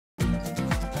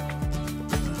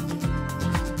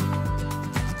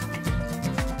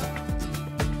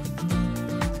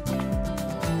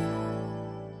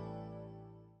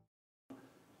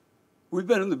we've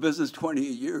been in the business 28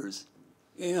 years.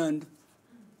 And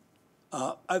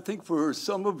I think for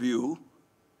some of you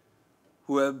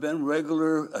who have been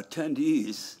regular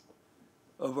attendees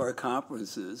of our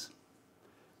conferences,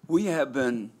 we have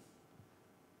been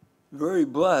very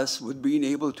blessed with being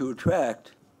able to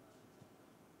attract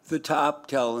the top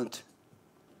talent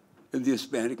in the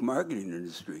Hispanic marketing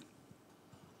industry.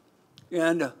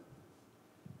 And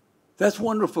that's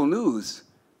wonderful news.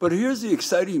 But here's the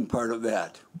exciting part of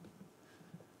that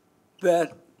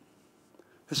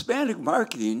Hispanic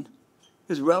marketing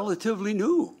is relatively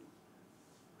new.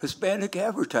 Hispanic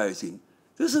advertising.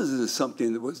 This isn't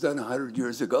something that was done 100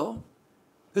 years ago.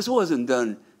 This wasn't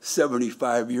done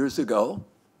 75 years ago.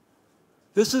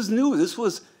 This is new. This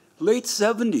was late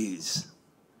 70s,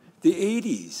 the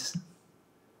 80s.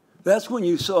 That's when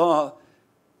you saw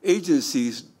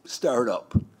agencies start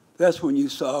up. That's when you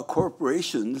saw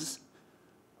corporations,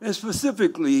 and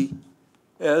specifically,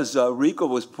 as Rico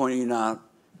was pointing out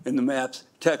in the maps,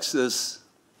 Texas,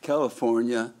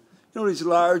 California, these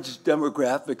large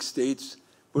demographic states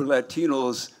where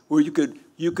Latinos, where you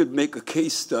could make a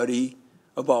case study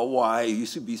about why you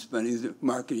should be spending the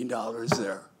marketing dollars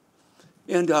there.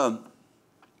 And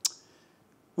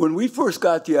when we first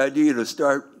got the idea to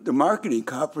start the marketing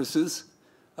conferences,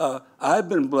 I've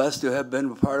been blessed to have been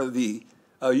a part of the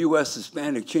U.S.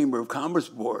 Hispanic Chamber of Commerce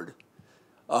Board.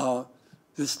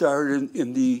 This started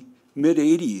in the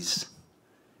mid-'80s.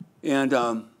 And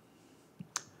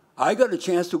I got a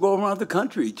chance to go around the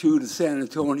country, to San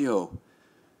Antonio,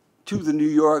 to the New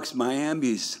Yorks,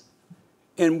 Miamis,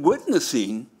 and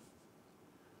witnessing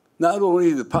not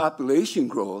only the population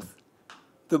growth,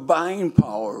 the buying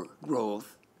power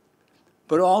growth,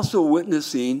 but also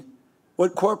witnessing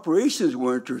what corporations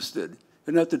were interested.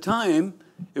 And at the time,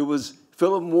 it was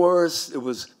Philip Morris, it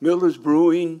was Miller's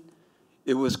Brewing,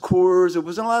 it was Coors, it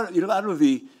was a lot of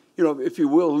the, if you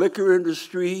will, liquor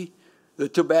industry, the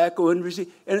tobacco industry,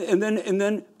 and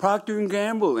then Procter &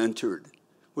 Gamble entered,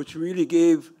 which really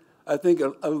gave, I think,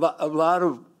 a lot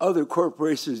of other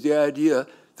corporations the idea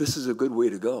this is a good way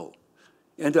to go.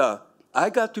 And I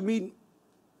got to meet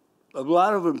a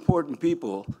lot of important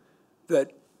people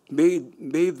that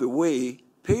paved the way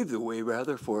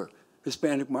for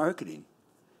Hispanic marketing.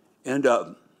 And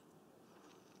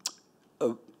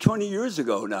 20 years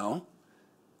ago now,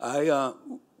 I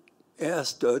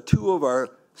asked two of our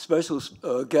special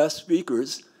guest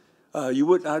speakers. You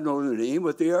would not know their name,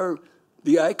 but they are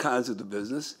the icons of the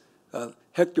business,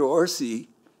 Hector Orsi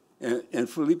and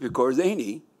Felipe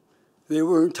Corzani. They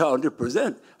were in town to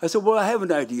present. I said, well, I have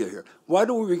an idea here. Why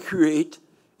don't we create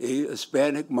a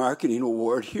Hispanic Marketing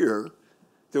Award here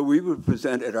that we would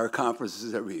present at our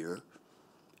conferences every year?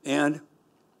 And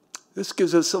this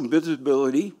gives us some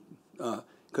visibility,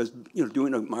 because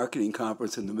doing a marketing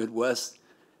conference in the Midwest,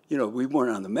 we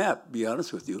weren't on the map, to be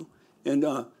honest with you. And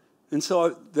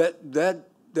so that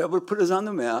would put us on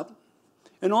the map.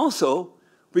 And also,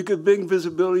 we could bring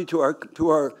visibility to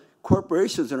our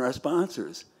corporations and our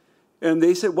sponsors. And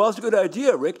they said, well, it's a good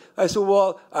idea, Rick. I said,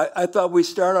 well, I thought we'd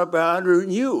start out by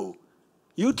honoring you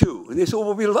two. And they said,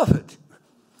 well, we love it.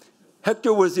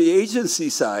 Hector was the agency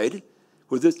side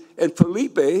with this, and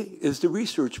Felipe is the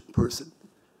research person.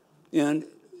 And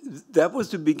that was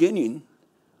the beginning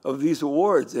of these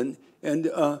awards. And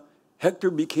Hector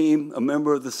became a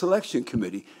member of the selection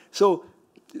committee. So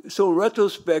in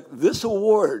retrospect, this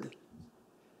award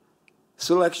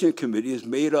selection committee is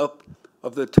made up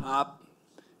of the top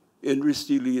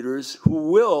industry leaders who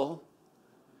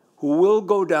will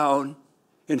go down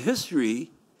in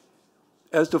history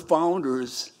as the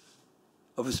founders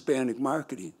of Hispanic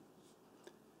marketing.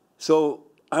 So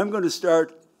I'm going to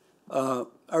start,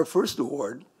 our first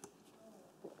award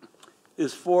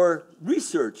is for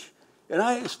research. And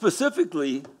I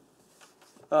specifically,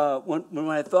 when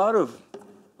I thought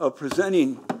of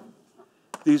presenting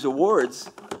these awards,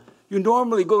 you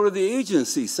normally go to the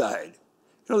agency side.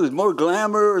 There's more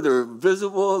glamour, they're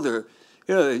visible, they're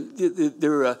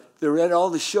at all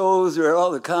the shows, they're at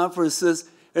all the conferences,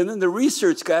 and then the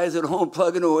research guys at home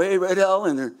plugging away, right, Al,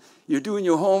 and you're doing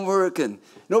your homework, and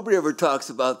nobody ever talks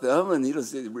about them, and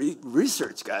the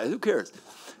research guys, who cares?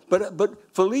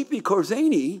 But Felipe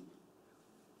Corzani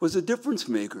was a difference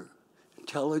maker,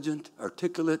 intelligent,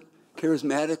 articulate,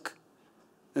 charismatic.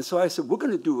 And so I said, we're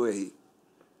going to do a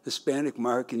Hispanic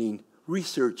Marketing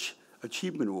Research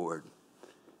Achievement Award.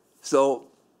 So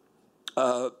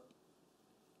our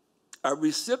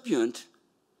recipient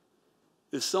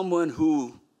is someone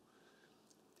who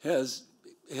has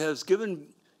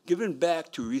given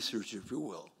back to research, if you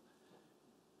will,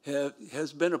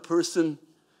 has been a person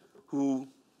who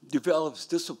develops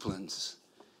disciplines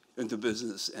into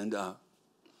business. And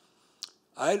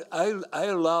I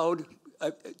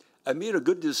made a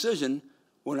good decision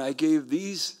when I gave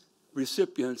these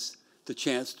recipients the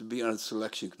chance to be on a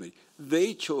selection committee.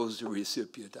 They chose the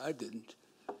recipient. I didn't.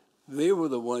 They were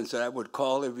the ones that I would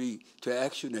call to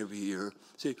action every year,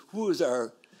 say, who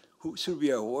should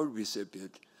be our award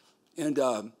recipient? And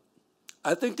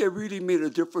I think they really made a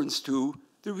difference to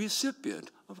the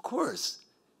recipient, of course.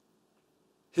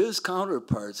 His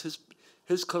counterparts,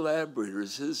 his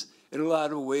collaborators, in a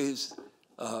lot of ways,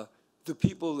 the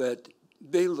people that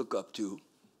they look up to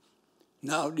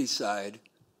now decide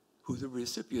who the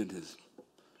recipient is.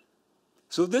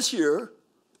 So this year,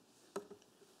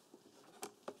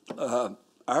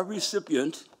 our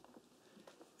recipient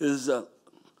is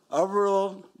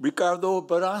Alvaro Ricardo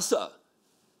Barraza.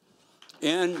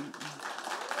 And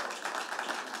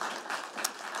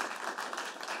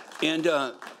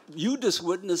you just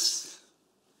witnessed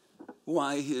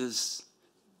why he's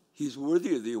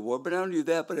worthy of the award. But not only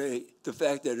that, but the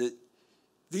fact that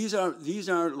these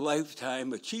aren't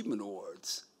lifetime achievement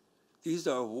awards. These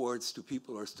are awards to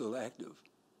people who are still active.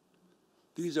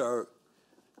 These are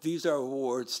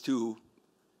awards to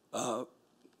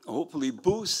hopefully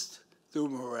boost their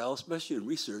morale, especially in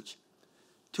research,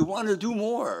 to want to do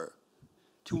more,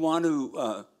 to want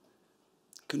to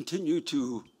continue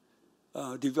to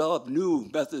develop new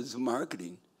methods of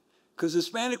marketing. Because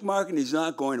Hispanic marketing is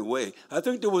not going away. I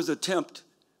think there was an attempt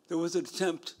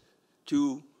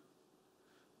to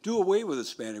do away with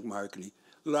Hispanic marketing.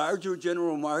 Larger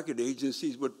general market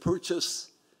agencies would purchase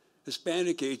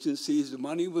Hispanic agencies. The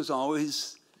money was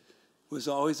always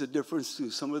a difference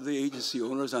to some of the agency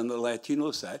owners on the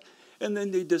Latino side, and then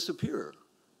they disappear.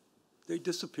 They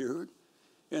disappeared,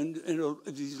 and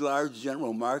these large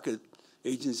general market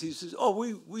agencies says, "Oh,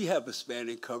 we have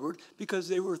Hispanic covered," because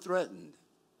they were threatened,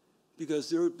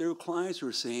 because their clients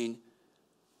were saying,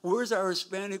 "Where's our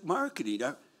Hispanic marketing?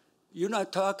 You're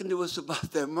not talking to us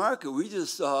about that market. We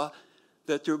just saw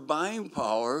that their buying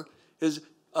power is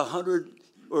 $100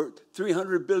 or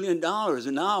 $300 billion,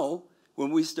 and now."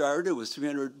 When we started, it was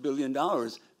 $300 billion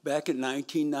back in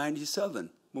 1997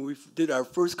 when we did our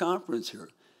first conference here.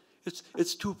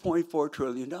 It's $2.4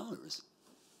 trillion.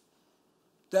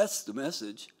 That's the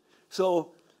message.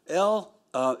 So, Al,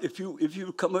 if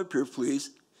you come up here, please,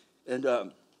 and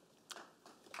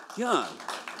yeah,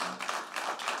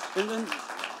 and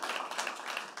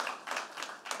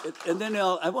then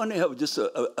Al, I want to have just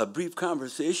a brief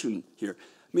conversation here.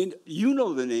 I mean, you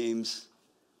know the names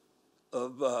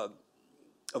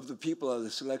of the people on the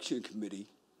selection committee.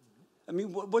 I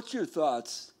mean, what's your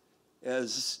thoughts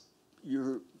as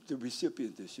the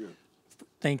recipient this year?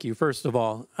 Thank you. First of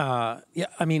all, yeah,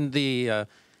 I mean, it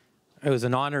was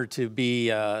an honor to be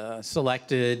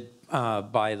selected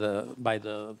by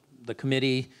the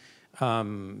committee.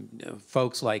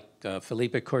 Folks like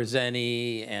Felipe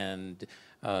Corzeni and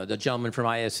the gentleman from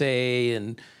ISA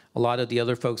and a lot of the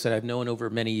other folks that I've known over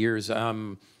many years.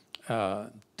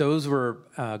 Those were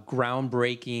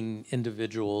groundbreaking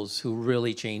individuals who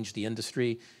really changed the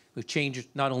industry, who changed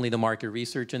not only the market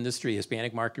research industry,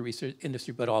 Hispanic market research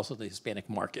industry, but also the Hispanic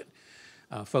market.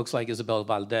 Folks like Isabel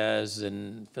Valdez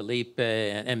and Felipe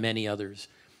and many others.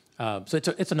 So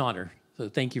it's an honor. So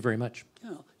thank you very much.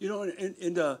 Yeah, you know,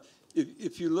 and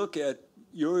if you look at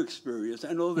your experience,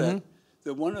 I know that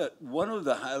one of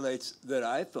the highlights that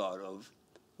I thought of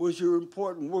was your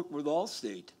important work with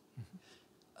Allstate.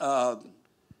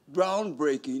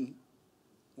 Groundbreaking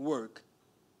work,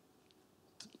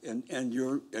 and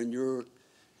your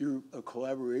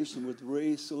collaboration with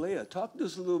Ray Solea. Talk to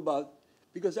us a little about,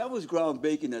 because that was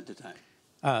groundbreaking at the time.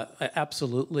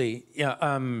 Absolutely,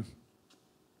 yeah.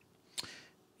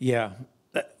 Yeah,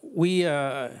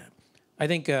 I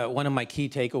think one of my key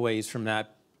takeaways from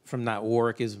that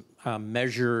work is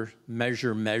measure,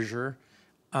 measure, measure.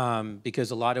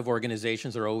 Because a lot of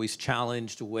organizations are always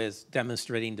challenged with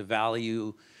demonstrating the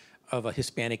value of a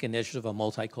Hispanic initiative, a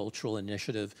multicultural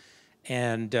initiative.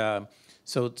 And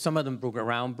so some of the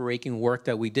groundbreaking work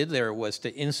that we did there was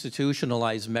to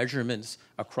institutionalize measurements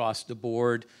across the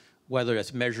board, whether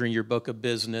it's measuring your book of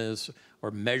business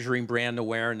or measuring brand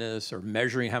awareness or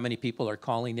measuring how many people are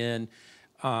calling in,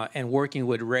 and working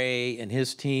with Ray and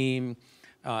his team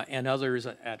and others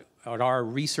at our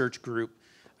research group.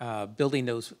 Building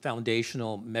those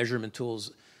foundational measurement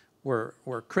tools were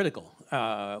critical.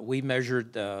 We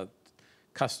measured the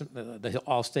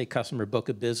Allstate customer book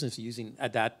of business using,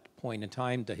 at that point in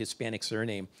time, the Hispanic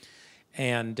surname.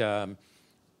 And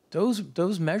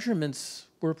those measurements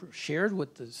were shared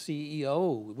with the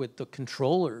CEO, with the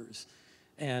controllers.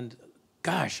 And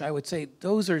gosh, I would say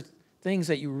those are things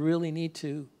that you really need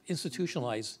to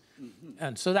institutionalize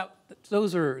And so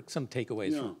those are some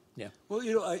takeaways from, yeah. Well,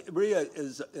 you know, Maria,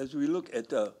 as we look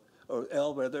at or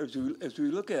Al, rather, as we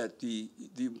look at the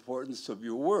importance of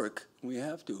your work, we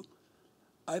have to.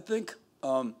 I think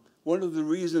one of the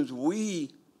reasons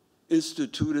we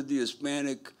instituted the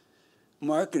Hispanic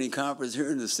Marketing Conference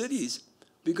here in the cities,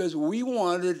 because we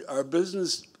wanted our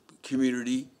business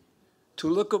community to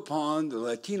look upon the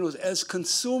Latinos as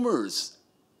consumers,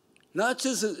 not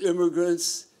just as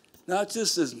immigrants, not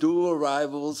just as dual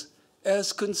arrivals,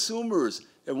 as consumers.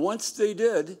 And once they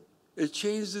did, it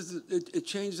changes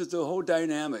the whole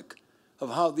dynamic of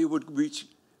how they would reach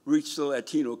the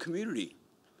Latino community.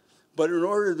 But in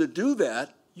order to do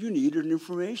that, you needed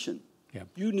information. Yeah.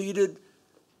 You needed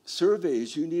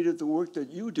surveys. You needed the work that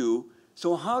you do.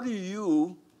 So how do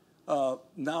you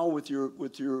now with your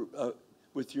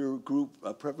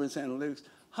group, Preference Analytics,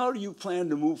 how do you plan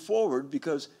to move forward?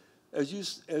 Because as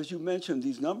you mentioned,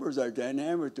 these numbers are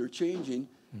dynamic. They're changing.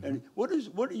 Mm-hmm. And what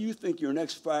do you think your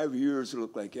next 5 years will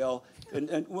look like, Al?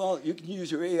 And well, you can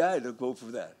use your AI to go for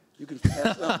that. You can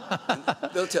ask them, and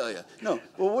they'll tell you. No,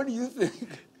 well, what do you think?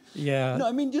 Yeah. No,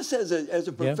 I mean, just as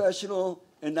a professional,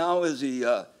 and now as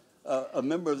a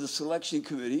member of the selection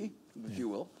committee, if you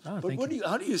will. Oh, but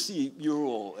how do you see your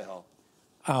role, Al?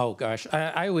 Oh gosh,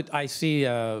 I see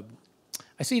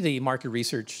the market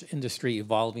research industry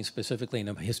evolving specifically in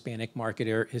the Hispanic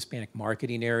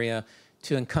marketing area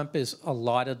to encompass a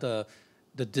lot of the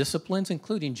disciplines,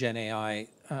 including Gen AI,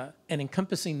 and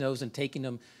encompassing those and taking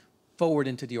them forward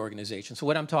into the organization. So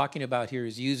what I'm talking about here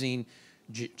is using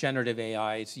generative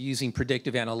AI, it's using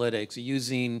predictive analytics,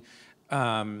 using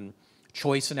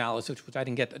choice analysis, which I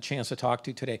didn't get a chance to talk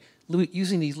to today.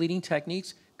 Using these leading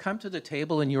techniques, come to the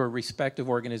table in your respective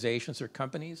organizations or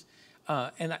companies.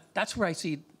 And that's where I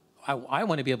see, I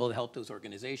want to be able to help those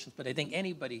organizations, but I think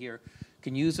anybody here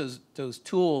can use those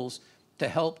tools to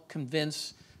help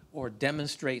convince or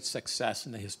demonstrate success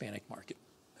in the Hispanic market.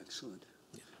 Excellent.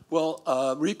 Yeah.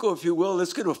 Well, Rico, if you will,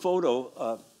 let's get a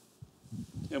photo,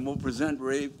 and we'll present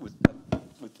Ray with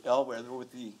Al, rather,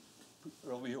 with the,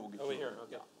 over here. We'll get over here,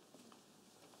 okay.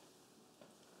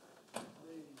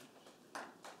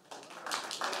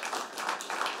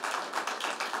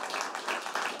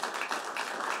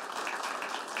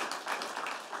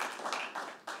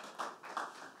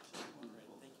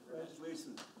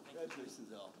 Congratulations,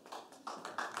 Al.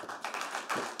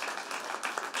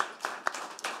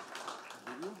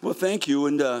 Well, thank you.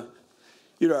 And,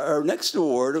 you know, our next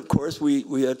award, of course,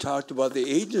 we had talked about the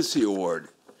agency award.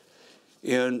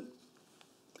 And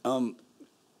a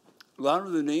lot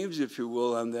of the names, if you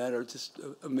will, on that are just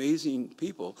amazing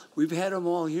people. We've had them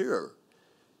all here.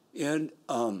 And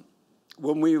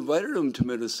when we invited them to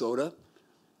Minnesota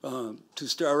to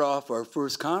start off our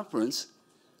first conference,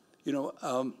 you know,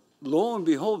 lo and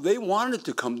behold, they wanted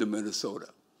to come to Minnesota.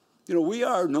 You know, we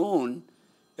are known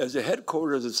as the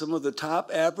headquarters of some of the top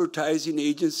advertising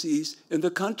agencies in the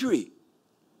country.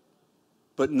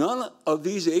 But none of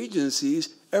these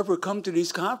agencies ever come to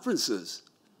these conferences.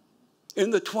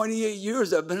 In the 28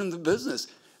 years I've been in the business,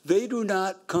 they do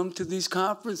not come to these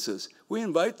conferences. We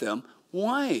invite them.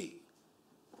 Why?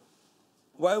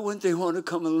 Why wouldn't they want to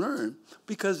come and learn?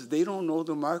 Because they don't know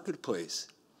the marketplace.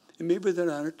 And maybe they're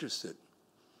not interested.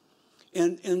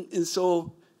 And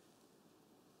so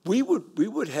we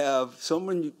would have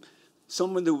someone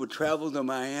that would travel to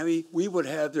Miami, we would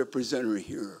have their presenter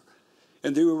here.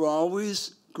 And they were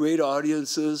always great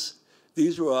audiences.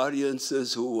 These were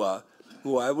audiences who I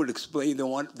would explain, they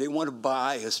want to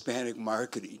buy Hispanic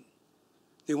marketing.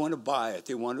 They want to buy it.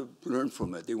 They want to learn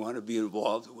from it. They want to be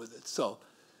involved with it. So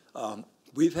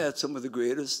we've had some of the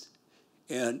greatest,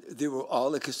 and they were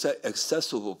all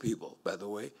accessible people, by the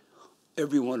way,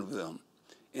 every one of them.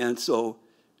 And so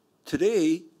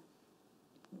today,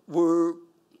 we're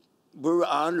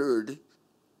honored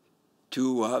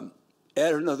to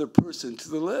add another person to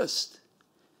the list.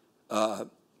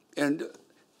 And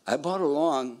I brought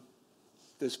along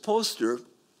this poster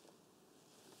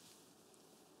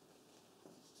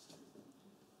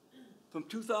from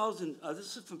 2000.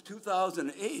 This is from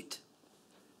 2008,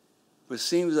 which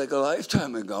seems like a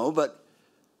lifetime ago. But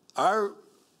our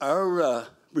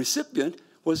recipient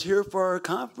was here for our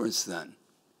conference then,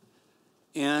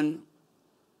 and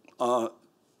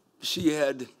she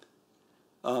had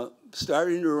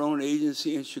started her own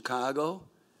agency in Chicago.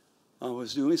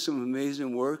 Was doing some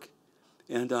amazing work,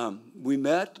 and we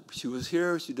met. She was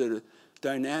here. She did a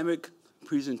dynamic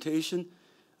presentation.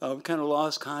 We kind of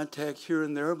lost contact here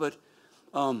and there, but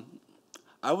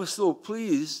I was so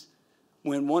pleased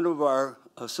when one of our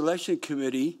selection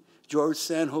committee, George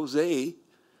San Jose,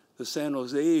 the San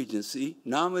Jose agency,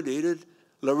 nominated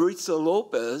Larita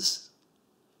Lopez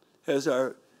as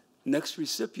our next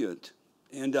recipient.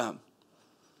 And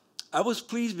I was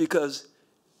pleased because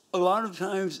a lot of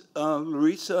times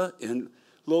Larita and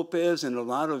Lopez and a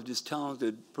lot of just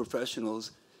talented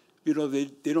professionals, you know, they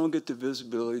don't get the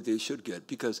visibility they should get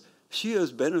because she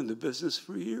has been in the business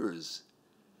for years.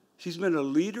 She's been a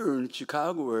leader in the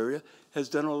Chicago area, has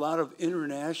done a lot of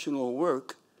international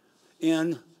work,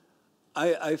 and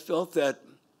I felt that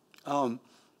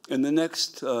in the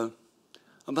next, I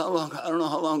don't know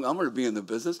how long I'm going to be in the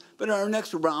business, but in our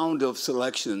next round of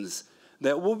selections,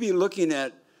 that we'll be looking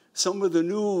at some of the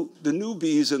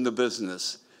newbies in the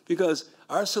business, because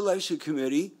our selection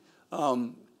committee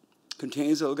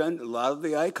contains, again, a lot of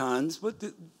the icons, but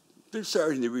they're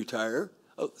starting to retire.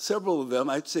 Several of them,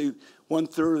 I'd say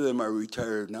 1/3 of them are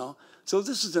retired now. So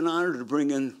this is an honor to bring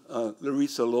in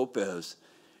Larita Lopez.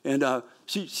 And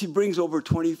she brings over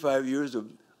 25 years of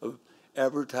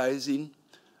advertising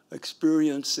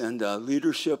experience and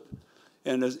leadership,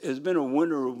 and has been a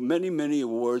winner of many, many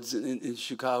awards in the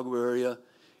Chicago area.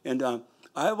 And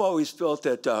I've always felt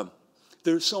that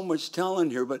there's so much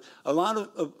talent here, but a lot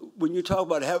of when you talk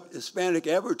about Hispanic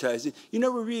advertising, you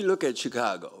never really look at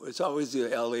Chicago. It's always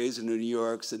the LAs and the New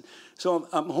Yorks. And so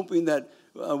I'm hoping that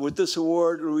with this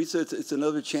award, Larita, it's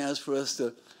another chance for us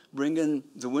to bring in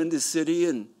the Windy City,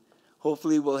 and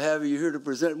hopefully we'll have you here to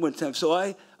present one time. So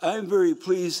I'm very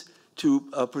pleased to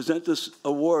present this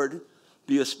award,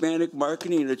 the Hispanic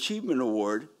Marketing Achievement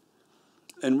Award,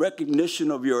 in recognition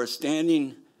of your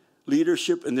outstanding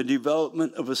leadership in the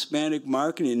development of Hispanic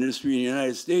marketing industry in the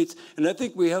United States. And I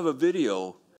think we have a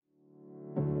video.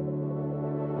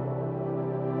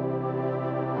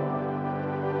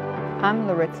 I'm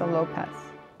Larita Lopez,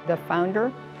 the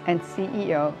founder and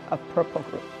CEO of Purple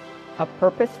Group, a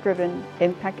purpose-driven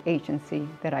impact agency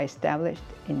that I established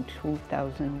in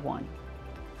 2001.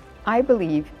 I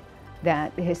believe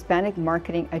that the Hispanic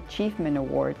Marketing Achievement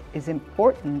Award is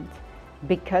important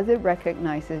because it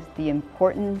recognizes the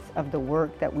importance of the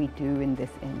work that we do in this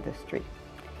industry.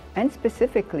 And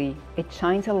specifically, it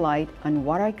shines a light on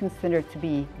what I consider to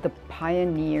be the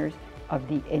pioneers of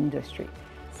the industry: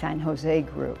 San Jose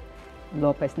Group,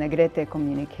 Lopez Negrete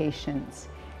Communications,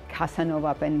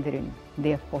 Casanova Pendrin,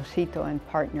 De Esposito and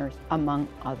Partners, among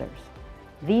others.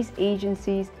 These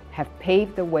agencies have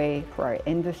paved the way for our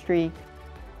industry.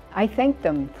 I thank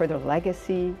them for their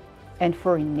legacy and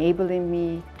for enabling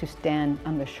me to stand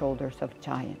on the shoulders of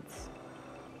giants.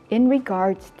 In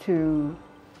regards to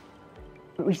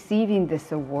receiving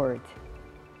this award,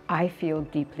 I feel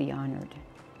deeply honored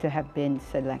to have been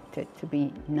selected to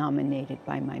be nominated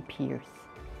by my peers.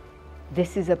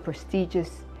 This is a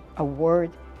prestigious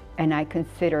award, and I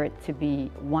consider it to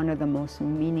be one of the most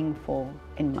meaningful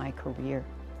in my career.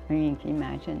 I mean, can you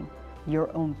imagine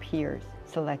your own peers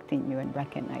selecting you and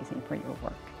recognizing for your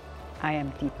work? I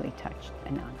am deeply touched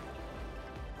and honored.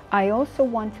 I also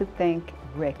want to thank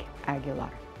Rick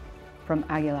Aguilar from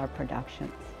Aguilar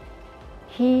Productions.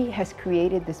 He has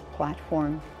created this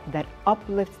platform that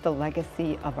uplifts the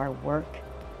legacy of our work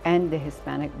and the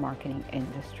Hispanic marketing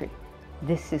industry.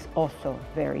 This is also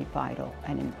very vital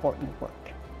and important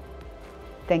work.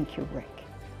 Thank you, Rick.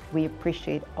 We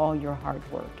appreciate all your hard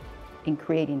work in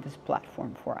creating this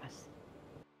platform for us.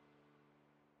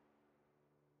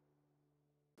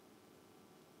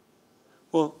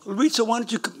 Well, Larita, why don't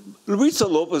you, Larita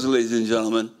Lopez, ladies and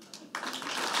gentlemen.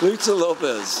 Larita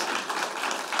Lopez.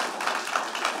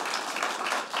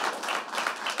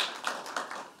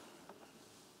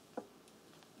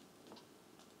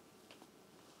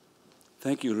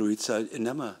 Thank you, Larita. And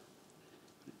Emma.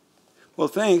 Well,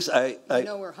 thanks. You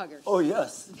know we're huggers. Oh,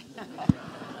 yes.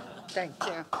 Thank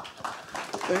you.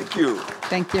 Thank you.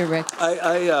 Thank you, Rick.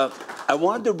 I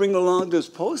wanted to bring along this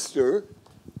poster,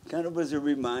 kind of as a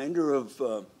reminder of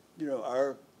you know,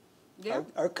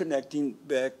 our connecting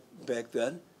back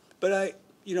then. But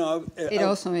it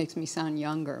also makes me sound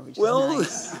younger, which is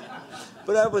nice.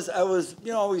 But I was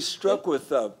you know, always struck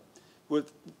with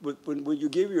when you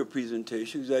gave your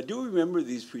presentation, because I do remember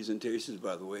these presentations,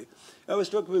 by the way. I was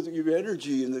struck with your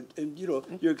energy and you know,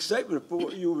 your excitement for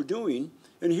what you were doing.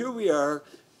 And here we are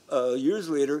years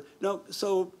later. Now,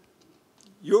 so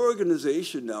your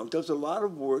organization now does a lot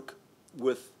of work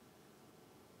with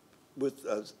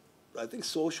I think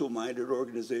social-minded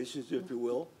organizations, if you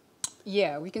will.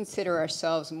 Yeah, we consider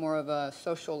ourselves more of a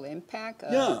social impact,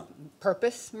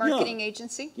 purpose marketing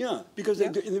agency. Yeah, because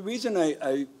the reason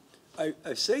I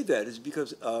say that is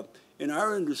because in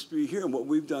our industry here and what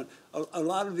we've done, a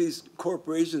lot of these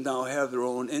corporations now have their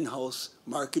own in-house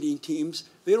marketing teams.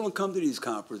 They don't come to these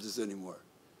conferences anymore.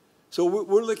 So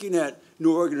we're looking at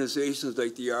new organizations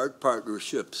like the art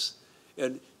partnerships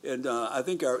and I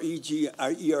think our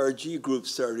ERG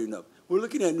group's starting up. We're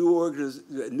looking at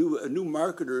new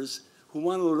marketers who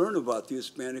want to learn about the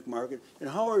Hispanic market. And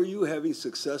how are you having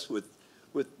success with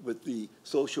the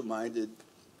social-minded?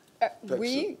 I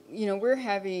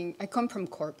come from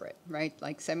corporate, right?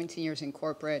 Like 17 years in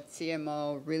corporate,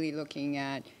 CMO, really looking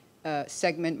at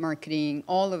segment marketing,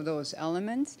 all of those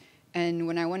elements. And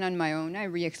when I went on my own, I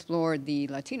re-explored the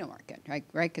Latino market, right?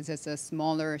 Because it's a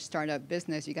smaller startup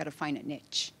business, you got to find a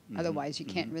niche. Otherwise, you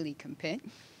can't really compete.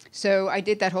 So I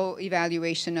did that whole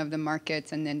evaluation of the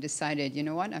markets and then decided, you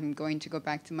know what, I'm going to go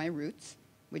back to my roots,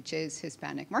 which is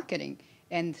Hispanic marketing.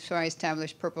 And so I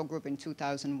established Purple Group in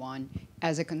 2001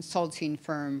 as a consulting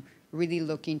firm, really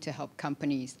looking to help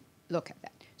companies look at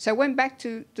that. So I went back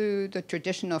to the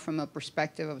traditional from a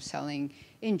perspective of selling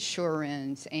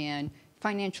insurance and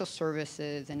financial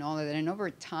services and all of that. And over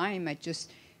time, I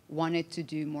just wanted to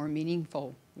do more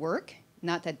meaningful work.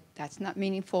 Not that that's not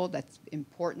meaningful, that's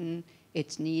important,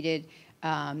 it's needed.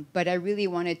 But I really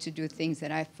wanted to do things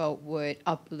that I felt would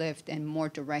uplift and more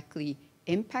directly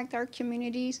impact our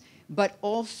communities, but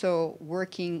also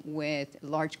working with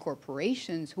large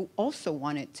corporations who also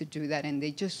wanted to do that, and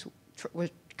they just were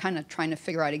kind of trying to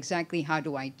figure out exactly how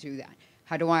do I do that?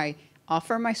 How do I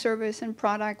offer my service and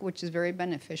product, which is very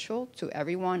beneficial to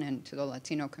everyone and to the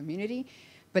Latino community,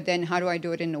 but then how do I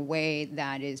do it in a way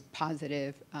that is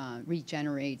positive,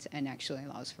 regenerates, and actually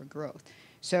allows for growth?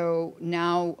 So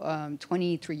now,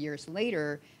 23 years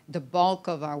later, the bulk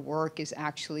of our work is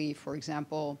actually, for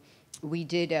example, we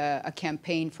did a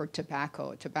campaign for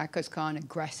tobacco. Tobacco's gone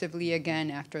aggressively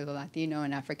again after the Latino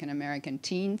and African American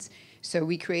teens. So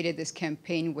we created this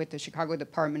campaign with the Chicago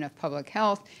Department of Public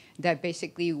Health that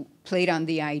basically played on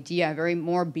the idea, very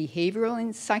more behavioral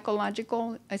and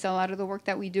psychological as a lot of the work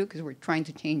that we do, because we're trying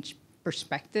to change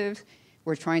perspective.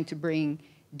 We're trying to bring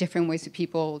different ways for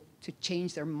people to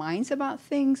change their minds about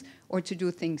things or to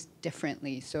do things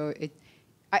differently. So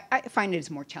I find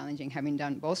it's more challenging having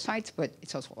done both sides, but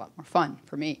it's also a lot more fun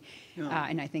for me,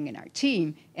 and I think in our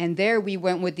team. And there we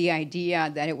went with the idea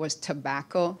that it was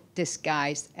tobacco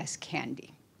disguised as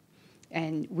candy.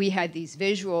 And we had these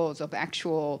visuals of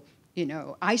actual,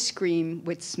 ice cream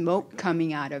with smoke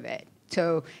coming out of it,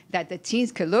 so that the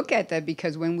teens could look at that,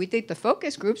 because when we did the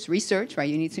focus groups, research, right,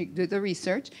 you need to do the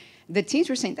research, the teens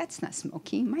were saying, that's not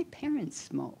smoking. My parents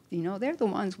smoke. They're the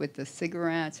ones with the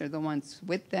cigarettes, they're the ones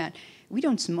with that. We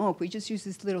don't smoke. We just use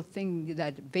this little thing,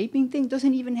 that vaping thing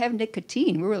doesn't even have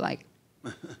nicotine. We were like,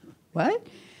 what?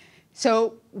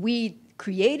 So we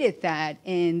created that,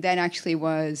 and that actually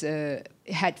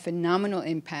had phenomenal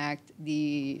impact.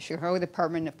 The Chicago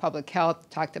Department of Public Health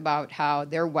talked about how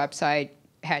their website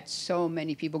had so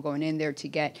many people going in there to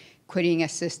get quitting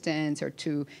assistance or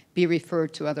to be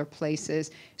referred to other places.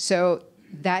 So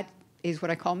that is what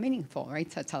I call meaningful,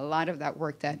 right? So it's a lot of that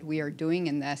work that we are doing,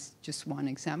 and that's just one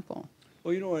example.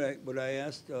 Well, what I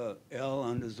asked Al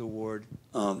on his award,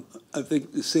 I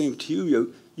think the same to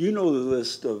you. You know the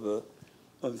list of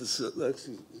the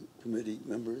selection committee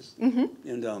members,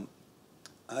 and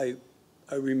I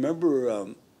remember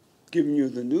giving you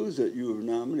the news that you were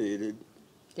nominated.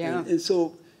 Yeah. And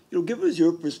so, give us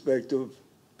your perspective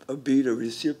of being a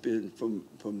recipient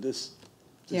from this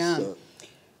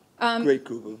great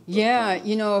group of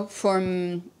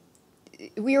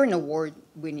we are an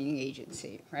award-winning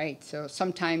agency, right? So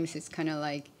sometimes it's kind of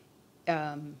like,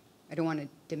 I don't want to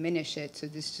diminish it, so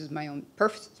this is my own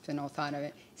personal thought of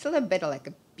it. It's a little bit like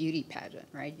a beauty pageant,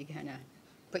 right? You kind of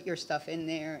put your stuff in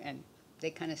there, and they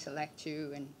kind of select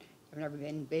you, and I've never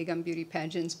been big on beauty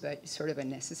pageants, but it's sort of a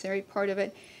necessary part of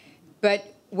it.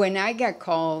 But when I got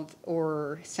called,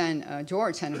 or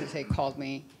George San Jose called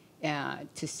me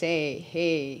to say,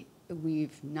 hey,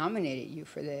 we've nominated you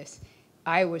for this,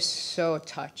 I was so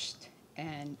touched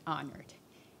and honored.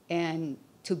 And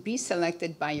to be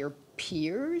selected by your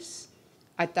peers,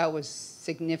 I thought was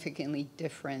significantly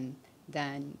different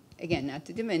than, again, not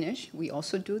to diminish, we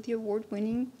also do the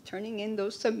award-winning, turning in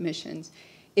those submissions.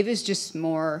 It was just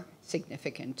more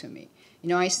significant to me.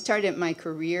 I started my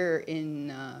career in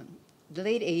the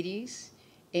late 80s,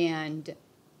 and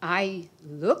I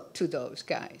looked to those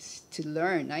guys to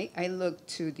learn. I looked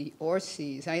to the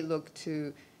Orsi's, I looked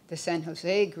to the San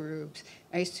Jose groups.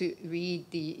 I used to read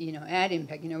the ad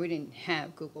impact. We didn't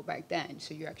have Google back then,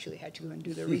 so you actually had to go and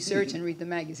do the research and read the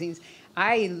magazines.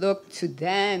 I looked to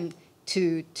them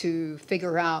to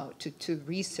figure out, to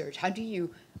research. How do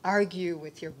you argue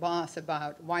with your boss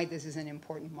about why this is an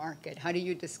important market? How do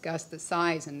you discuss the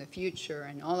size and the future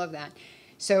and all of that?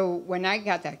 So when I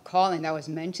got that call and that was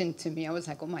mentioned to me, I was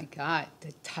like, oh my God,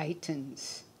 the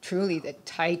titans, truly the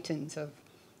titans of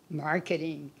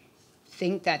marketing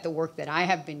think that the work that I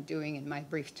have been doing in my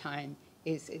brief time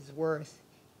is worth,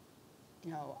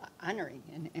 honoring.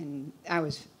 And I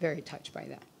was very touched by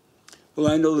that. Well,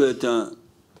 I know that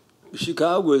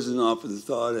Chicago isn't often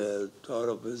thought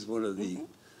of as one of the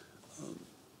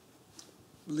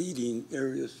leading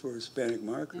areas for Hispanic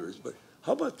marketers, but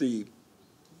how about the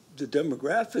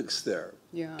demographics there?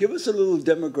 Yeah. Give us a little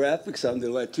demographics on the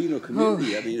Latino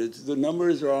community. I mean, the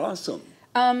numbers are awesome.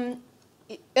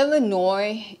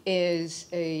 Illinois is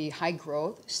a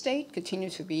high-growth state,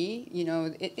 continues to be.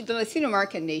 The Latino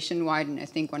market nationwide, and I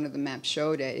think one of the maps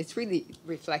showed it, it's really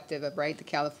reflective of, right, the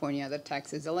California, the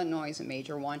Texas. Illinois is a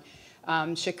major one.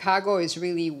 Chicago is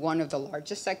really one of the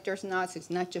largest sectors now, so it's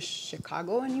not just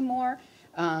Chicago anymore.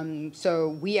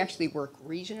 So we actually work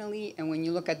regionally, and when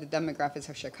you look at the demographics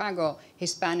of Chicago,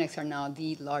 Hispanics are now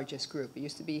the largest group. It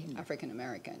used to be African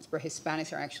Americans, but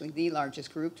Hispanics are actually the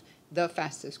largest group, the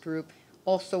fastest group,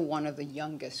 also one of the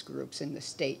youngest groups in the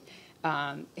state.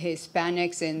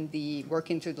 Hispanics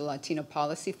working through the Latino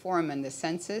Policy Forum and the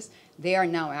census, they are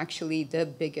now actually the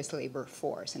biggest labor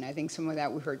force, and I think some of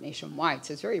that we heard nationwide,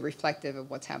 so it's very reflective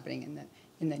of what's happening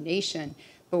in the nation.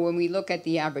 But when we look at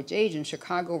the average age in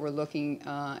Chicago, we're looking,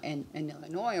 and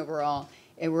Illinois overall,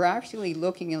 and we're actually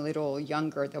looking a little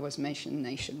younger. That was mentioned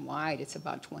nationwide. It's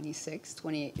about 26,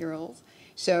 28-year-olds.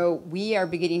 So we are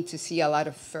beginning to see a lot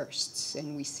of firsts,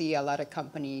 and we see a lot of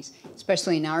companies,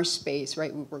 especially in our space,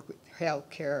 right? We work with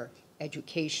healthcare,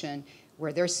 education,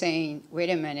 where they're saying, wait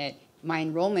a minute, my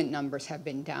enrollment numbers have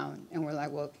been down. And we're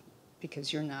like, well,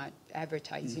 because you're not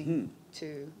advertising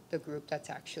to the group that's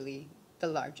actually the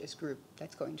largest group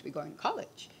that's going to be going to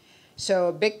college. So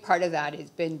a big part of that has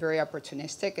been very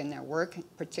opportunistic in their work,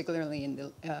 particularly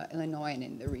in Illinois and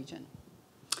in the region.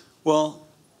 Well,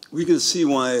 we can see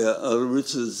why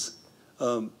Larita's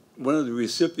one of the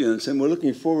recipients, and we're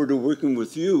looking forward to working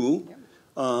with you. Yep.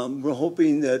 We're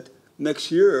hoping that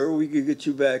next year we can get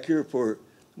you back here for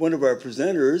one of our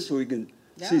presenters so we can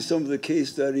see some of the case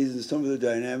studies and some of the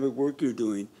dynamic work you're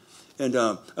doing. And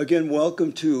again,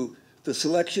 welcome to the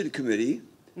selection committee,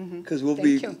 because we'll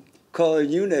be calling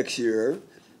you next year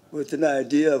with an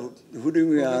idea of who do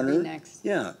we honor. Next.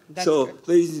 Yeah. That's so, good.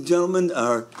 ladies and gentlemen,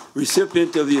 our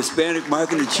recipient of the Hispanic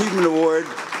Market Achievement Award,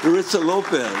 Larita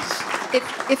Lopez.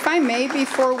 If I may,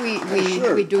 before we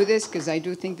Sure. do this, because I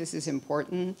do think this is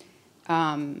important,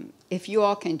 if you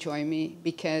all can join me,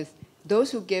 because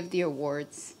those who give the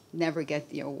awards never get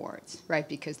the awards, right?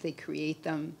 Because they create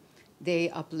them, they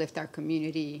uplift our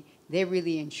community, they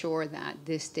really ensure that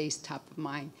this stays top of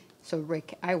mind. So,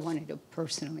 Rick, I wanted to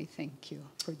personally thank you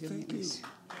for doing this.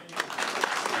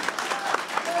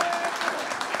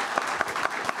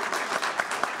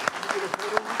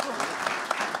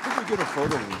 Can we get a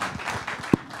photo of you?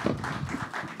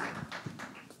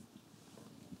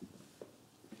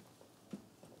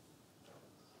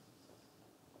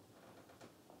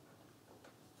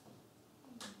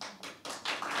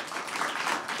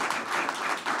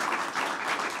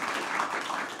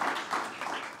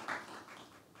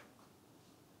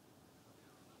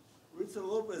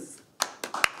 Lopez.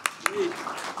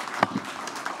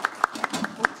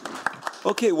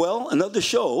 Okay, well, another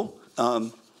show.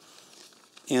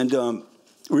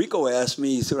 Rico asked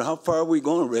me, he said, how far are we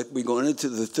going, Rick? We going into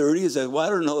the 30s? I said, well, I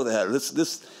don't know that.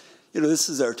 This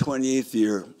is our 28th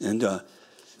year. And,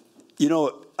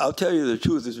 I'll tell you the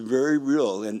truth, it's very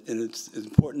real, and it's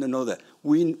important to know that.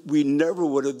 We never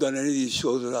would have done any of these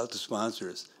shows without the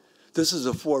sponsors. This is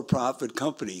a for-profit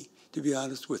company, to be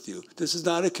honest with you. This is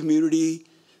not a community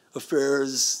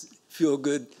affairs,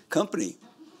 feel-good company.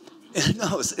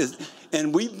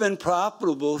 And we've been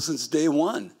profitable since day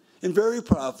one, and very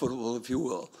profitable, if you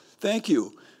will. Thank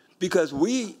you. Because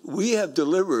we have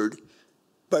delivered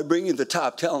by bringing the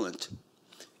top talent.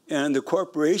 And the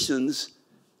corporations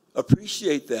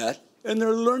appreciate that, and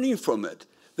they're learning from it.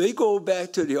 They go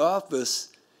back to the office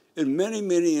in many,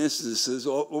 many instances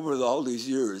over all these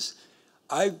years.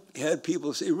 I've had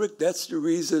people say, Rick, that's the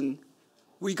reason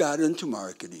we got into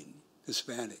marketing,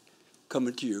 Hispanic,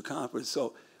 coming to your conference.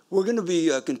 So we're going to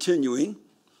be continuing.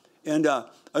 And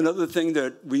another thing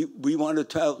that we want to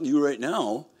tell you right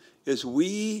now is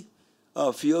we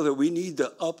feel that we need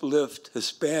to uplift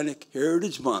Hispanic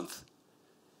Heritage Month.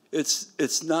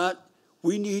 It's not,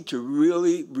 we need to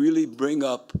really, really bring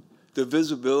up the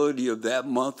visibility of that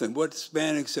month and what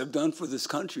Hispanics have done for this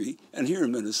country and here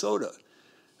in Minnesota.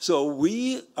 So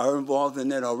we are involved in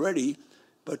that already,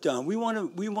 but we want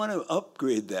to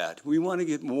upgrade that. We want to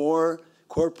get more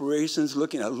corporations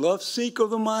looking. I love Cinco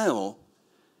de Mayo,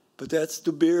 but that's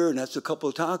the beer and that's a couple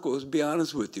of tacos, to be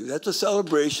honest with you. That's a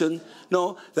celebration.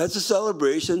 No, that's a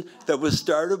celebration that was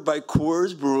started by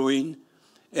Coors Brewing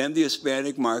and the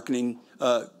Hispanic Marketing,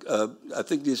 I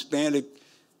think the Hispanic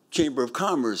Chamber of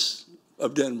Commerce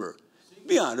of Denver.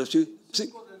 Be honest, yeah,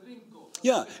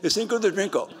 it's Cinco de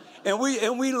Drinko. And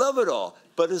we love it all.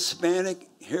 But Hispanic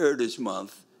Heritage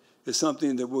Month is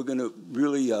something that we're going to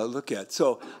really look at.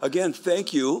 So, again,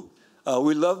 thank you.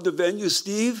 We love the venue,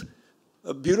 Steve.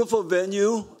 A beautiful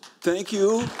venue. Thank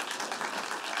you.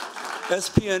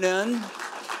 SPNN.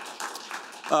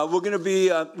 We're going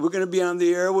to be on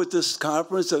the air with this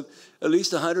conference at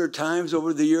least 100 times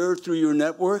over the year through your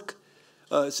network.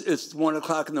 It's 1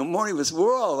 o'clock in the morning, but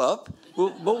we're all up.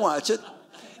 We'll watch it.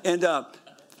 And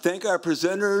thank our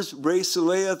presenters, Ray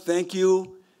Salea, thank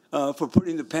you for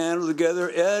putting the panel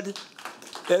together. Ed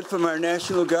from our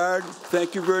National Guard,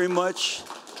 thank you very much.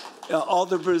 All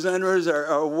the presenters, our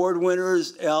award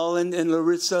winners, Alan and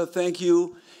Larita, thank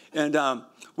you. And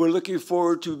we're looking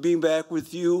forward to being back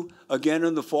with you again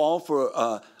in the fall for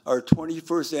our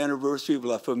 21st anniversary of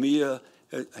La Familia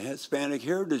Hispanic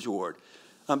Heritage Award.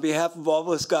 On behalf of all of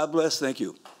us, God bless. Thank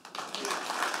you.